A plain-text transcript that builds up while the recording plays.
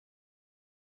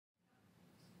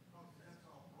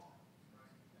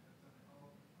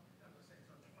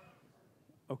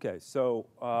Okay, so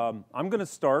I'm going to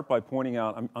start by pointing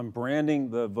out, I'm branding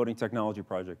the voting technology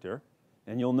project here.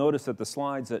 And you'll notice that the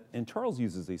slides that, and Charles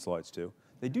uses these slides too,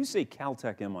 they do say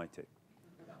Caltech MIT.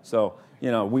 So,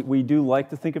 you know, we do like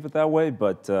to think of it that way,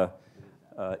 but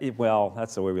well,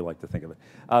 that's the way we like to think of it.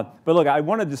 But look, I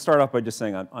wanted to start off by just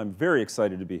saying I'm very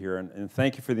excited to be here, and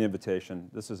thank you for the invitation.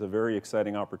 This is a very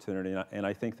exciting opportunity, and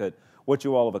I think that what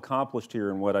you all have accomplished here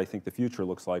and what I think the future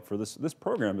looks like for this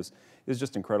program is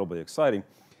just incredibly exciting.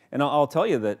 And I'll tell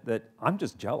you that I'm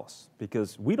just jealous,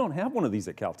 because we don't have one of these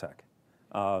at Caltech.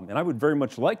 And I would very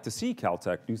much like to see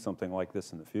Caltech do something like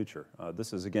this in the future.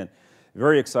 This is, again,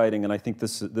 very exciting, and I think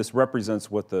this represents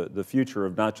what the future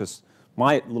of not just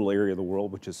my little area of the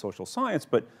world, which is social science,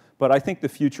 but I think the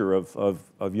future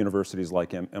of universities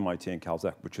like MIT and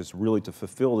Caltech, which is really to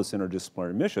fulfill this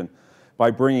interdisciplinary mission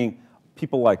by bringing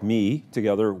people like me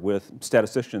together with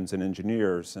statisticians and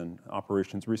engineers and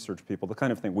operations research people, the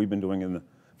kind of thing we've been doing in the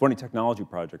voting technology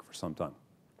project for some time.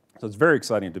 So it's very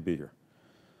exciting to be here.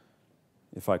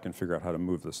 If I can figure out how to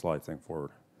move the slide thing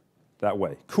forward. That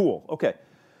way. Cool. Okay.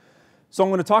 So I'm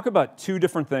going to talk about two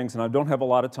different things, and I don't have a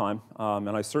lot of time, and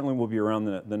I certainly will be around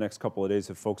the next couple of days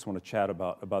if folks want to chat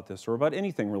about this or about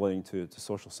anything relating to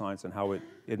social science and how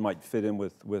it might fit in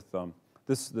with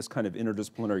this kind of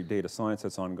interdisciplinary data science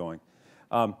that's ongoing.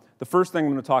 The first thing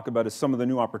I'm going to talk about is some of the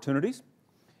new opportunities,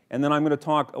 and then I'm going to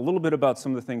talk a little bit about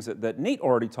some of the things that Nate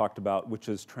already talked about, which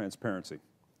is transparency.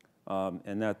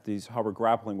 And how we're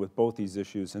grappling with both these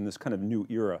issues in this kind of new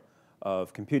era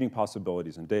of computing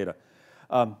possibilities and data.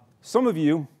 Some of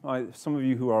you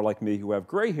who are like me, who have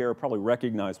gray hair, probably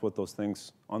recognize what those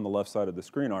things on the left side of the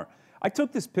screen are. I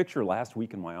took this picture last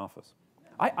week in my office.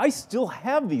 I still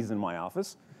have these in my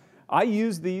office. I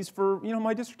use these for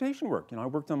my dissertation work. I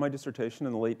worked on my dissertation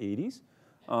in the late 80s.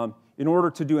 In order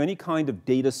to do any kind of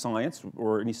data science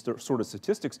or any sort of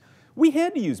statistics, we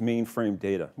had to use mainframe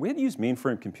data. We had to use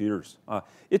mainframe computers.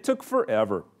 It took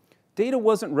forever. Data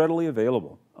wasn't readily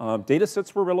available. Data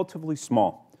sets were relatively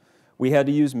small. We had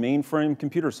to use mainframe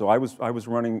computers. So I was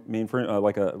running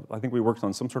mainframe, I think we worked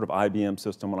on some sort of IBM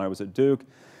system when I was at Duke.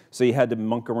 So you had to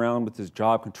monk around with this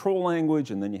job control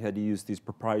language, and then you had to use these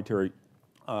proprietary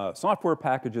software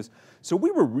packages. So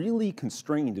we were really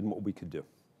constrained in what we could do.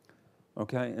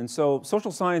 Okay, and so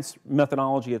social science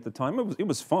methodology at the time, it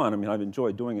was fun. I mean, I've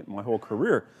enjoyed doing it my whole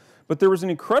career, but there was an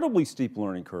incredibly steep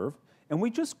learning curve, and we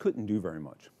just couldn't do very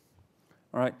much.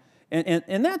 All right,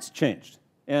 and that's changed.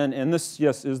 And this,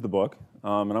 yes, is the book,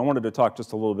 and I wanted to talk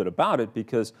just a little bit about it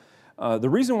because the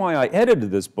reason why I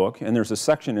edited this book, and there's a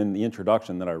section in the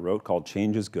introduction that I wrote called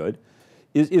Change is Good,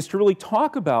 is to really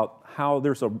talk about how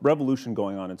there's a revolution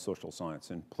going on in social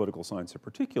science, and political science in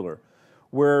particular,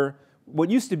 where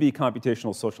what used to be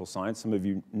computational social science, some of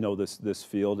you know this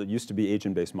field, it used to be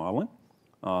agent-based modeling,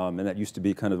 and that used to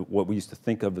be kind of what we used to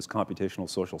think of as computational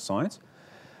social science.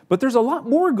 But there's a lot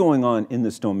more going on in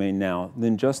this domain now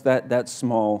than just that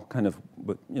small kind of,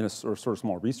 sort of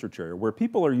small research area, where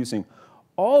people are using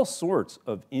all sorts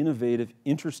of innovative,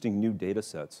 interesting new data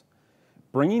sets,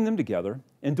 bringing them together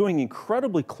and doing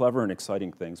incredibly clever and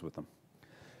exciting things with them.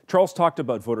 Charles talked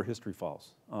about voter history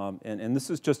files, and this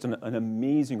is just an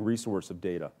amazing resource of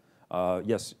data.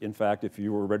 Yes, in fact, if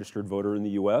you were a registered voter in the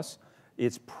US,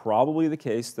 it's probably the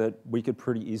case that we could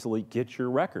pretty easily get your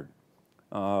record.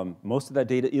 Most of that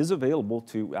data is available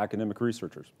to academic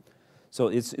researchers. So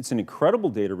it's an incredible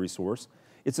data resource.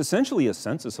 It's essentially a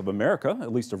census of America,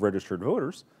 at least of registered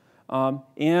voters,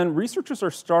 and researchers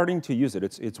are starting to use it.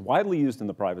 It's widely used in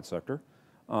the private sector.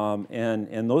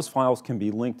 And those files can be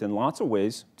linked in lots of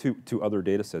ways to other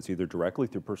data sets, either directly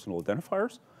through personal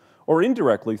identifiers or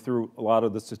indirectly through a lot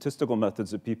of the statistical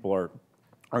methods that people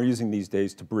are using these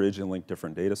days to bridge and link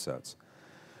different data sets.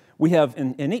 We have,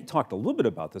 and Nate talked a little bit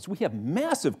about this, we have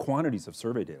massive quantities of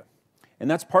survey data. And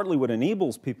that's partly what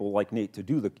enables people like Nate to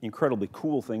do the incredibly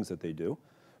cool things that they do.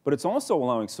 But it's also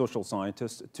allowing social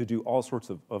scientists to do all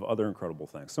sorts of other incredible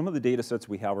things. Some of the data sets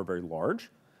we have are very large,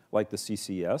 like the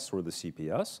CCS or the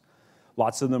CPS.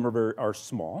 Lots of them are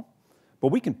small, but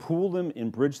we can pool them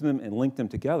and bridge them and link them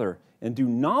together and do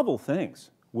novel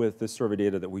things with this survey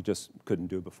data that we just couldn't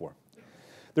do before.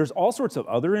 There's all sorts of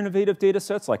other innovative data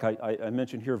sets, like I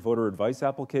mentioned here, voter advice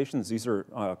applications. These are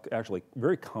actually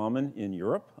very common in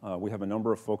Europe. We have a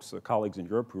number of folks, colleagues in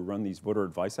Europe, who run these voter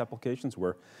advice applications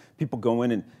where people go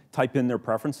in and type in their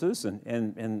preferences,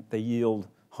 and they yield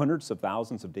hundreds of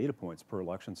thousands of data points per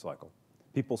election cycle.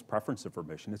 People's preference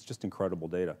information, it's just incredible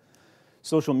data.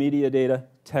 Social media data,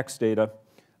 text data,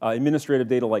 administrative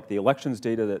data like the elections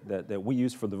data that we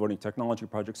use for the voting technology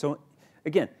project. So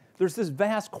again, there's this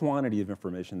vast quantity of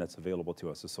information that's available to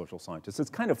us as social scientists.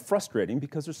 It's kind of frustrating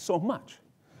because there's so much.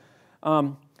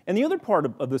 And the other part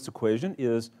of this equation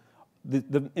is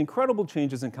the incredible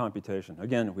changes in computation.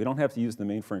 Again, we don't have to use the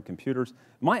mainframe computers.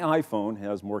 My iPhone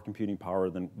has more computing power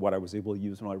than what I was able to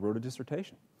use when I wrote a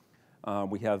dissertation.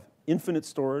 We have infinite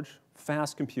storage,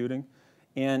 fast computing,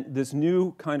 and this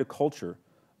new kind of culture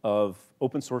of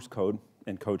open source code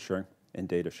and code sharing and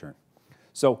data sharing.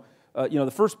 So,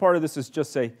 the first part of this is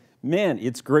just say, man,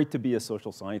 it's great to be a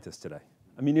social scientist today.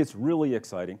 I mean, it's really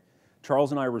exciting.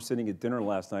 Charles and I were sitting at dinner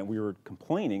last night. We were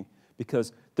complaining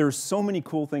because there's so many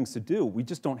cool things to do. We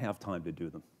just don't have time to do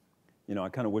them. I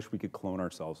kind of wish we could clone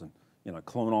ourselves and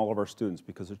clone all of our students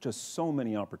because there's just so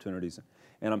many opportunities.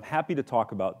 And I'm happy to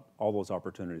talk about all those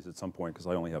opportunities at some point because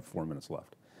I only have 4 minutes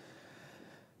left.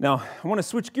 Now, I want to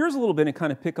switch gears a little bit and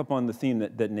kind of pick up on the theme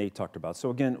that Nate talked about. So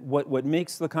again, what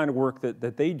makes the kind of work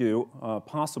that they do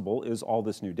possible is all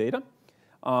this new data.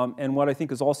 And what I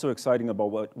think is also exciting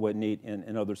about what Nate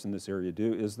and others in this area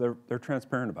do is they're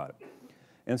transparent about it.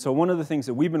 And so one of the things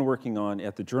that we've been working on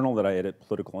at the journal that I edit,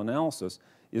 Political Analysis,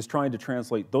 is trying to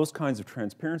translate those kinds of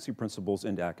transparency principles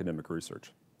into academic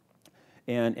research.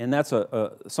 And that's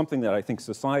something that I think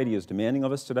society is demanding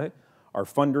of us today. Our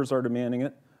funders are demanding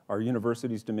it. Our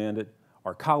universities demand it.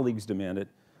 Our colleagues demand it.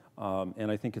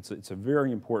 And I think it's a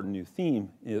very important new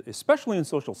theme, especially in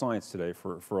social science today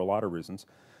for a lot of reasons.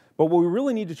 But what we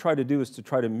really need to try to do is to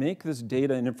try to make this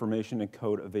data and information and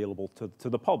code available to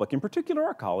the public, in particular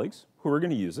our colleagues who are going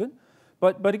to use it.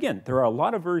 But again, there are a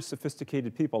lot of very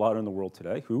sophisticated people out in the world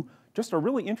today who just are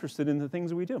really interested in the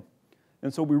things we do.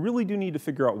 And so we really do need to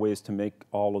figure out ways to make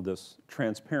all of this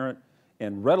transparent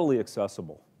and readily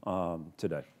accessible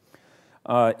today.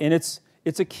 And it's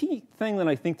a key thing that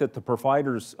I think that the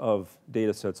providers of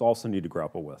data sets also need to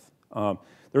grapple with.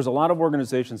 There's a lot of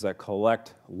organizations that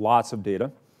collect lots of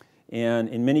data, and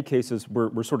in many cases,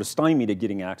 we're sort of stymied at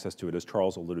getting access to it, as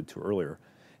Charles alluded to earlier.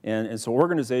 And so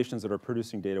organizations that are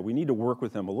producing data, we need to work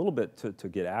with them a little bit to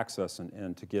get access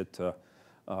and to get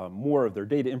more of their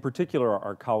data, in particular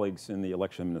our colleagues in the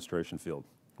election administration field,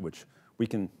 which we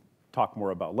can talk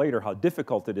more about later, how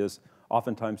difficult it is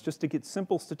oftentimes just to get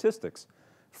simple statistics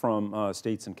from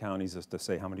states and counties as to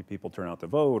say how many people turn out to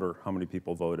vote or how many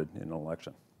people voted in an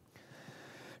election.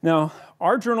 Now,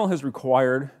 our journal has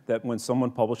required that when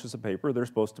someone publishes a paper, they're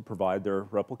supposed to provide their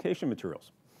replication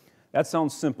materials. That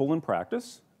sounds simple in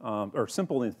practice, or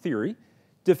simple in theory,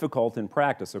 difficult in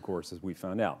practice, of course, as we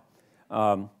found out.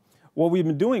 What we've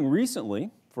been doing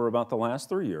recently, for about the last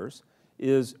 3 years,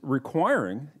 is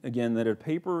requiring, again, that a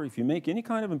paper, if you make any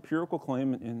kind of empirical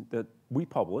claim that we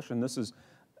publish, and this is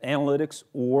analytics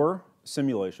or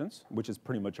simulations, which is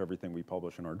pretty much everything we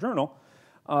publish in our journal,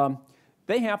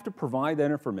 they have to provide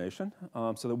that information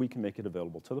so that we can make it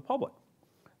available to the public.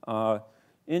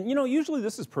 And usually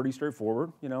this is pretty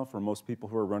straightforward, for most people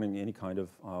who are running any kind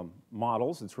of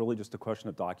models. It's really just a question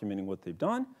of documenting what they've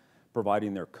done,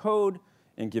 providing their code,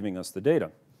 and giving us the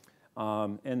data.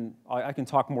 And I can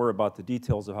talk more about the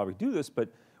details of how we do this, but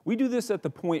we do this at the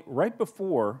point right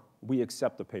before we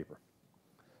accept the paper.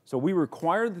 So we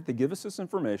require that they give us this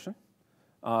information.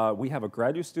 We have a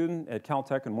graduate student at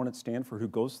Caltech and one at Stanford who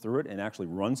goes through it and actually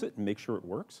runs it and makes sure it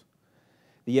works.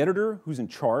 The editor who's in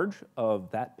charge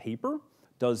of that paper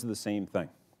does the same thing.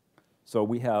 So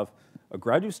we have a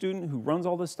graduate student who runs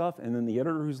all this stuff, and then the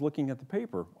editor who's looking at the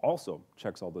paper also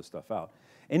checks all this stuff out.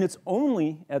 And it's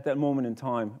only at that moment in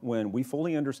time when we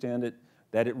fully understand it,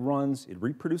 that it runs, it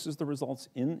reproduces the results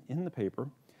in the paper,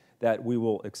 that we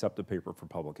will accept the paper for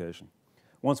publication.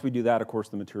 Once we do that, of course,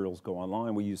 the materials go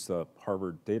online. We use the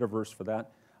Harvard Dataverse for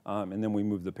that, and then we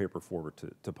move the paper forward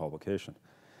to publication.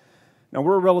 Now,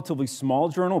 we're a relatively small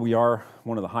journal. We are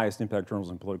one of the highest impact journals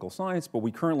in political science, but we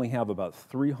currently have about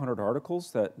 300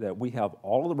 articles that we have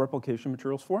all of the replication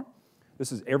materials for.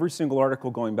 This is every single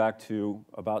article going back to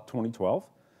about 2012.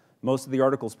 Most of the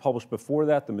articles published before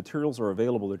that, the materials are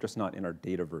available. They're just not in our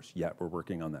Dataverse yet. We're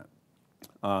working on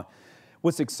that.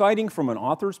 What's exciting from an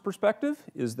author's perspective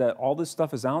is that all this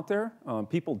stuff is out there.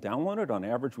 People download it. On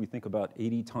average, we think about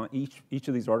 80 times. Each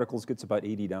of these articles gets about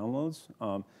 80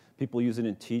 downloads. People use it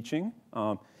in teaching.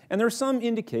 And there's some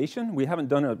indication. We haven't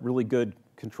done a really good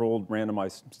controlled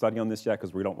randomized study on this yet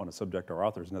because we don't want to subject our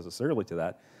authors necessarily to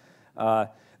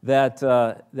that.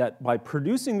 That by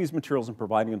producing these materials and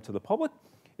providing them to the public,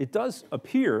 it does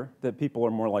appear that people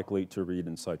are more likely to read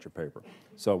and cite your paper.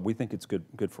 So we think it's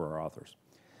good for our authors.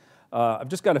 I've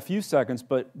just got a few seconds,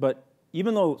 but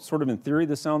even though sort of in theory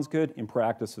this sounds good, in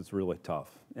practice it's really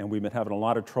tough. And we've been having a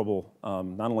lot of trouble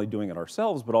not only doing it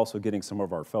ourselves, but also getting some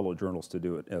of our fellow journals to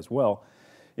do it as well.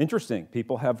 Interesting,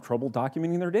 people have trouble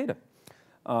documenting their data.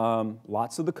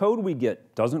 Lots of the code we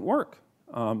get doesn't work.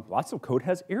 Lots of code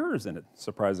has errors in it,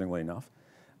 surprisingly enough.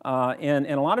 And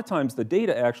a lot of times the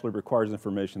data actually requires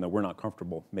information that we're not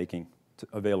comfortable making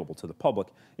available to the public,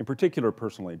 in particular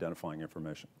personally identifying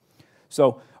information.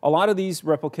 So a lot of these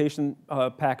replication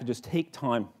packages take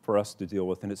time for us to deal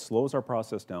with, and it slows our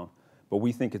process down, but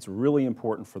we think it's really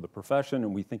important for the profession,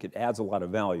 and we think it adds a lot of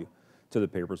value to the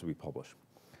papers we publish.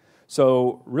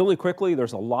 So really quickly,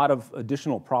 there's a lot of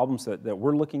additional problems that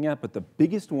we're looking at, but the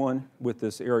biggest one with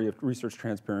this area of research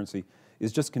transparency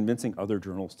is just convincing other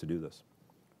journals to do this.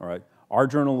 All right, our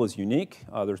journal is unique.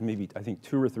 There's maybe, I think,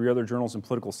 2 or 3 other journals in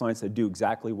political science that do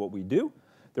exactly what we do.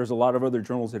 There's a lot of other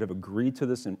journals that have agreed to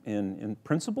this in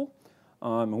principle,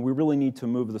 and we really need to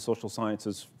move the social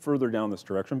sciences further down this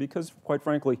direction because, quite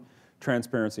frankly,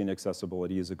 transparency and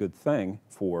accessibility is a good thing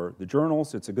for the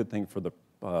journals, it's a good thing for the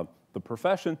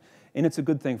profession, and it's a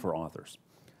good thing for authors.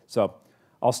 So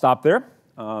I'll stop there.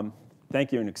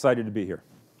 Thank you, and excited to be here.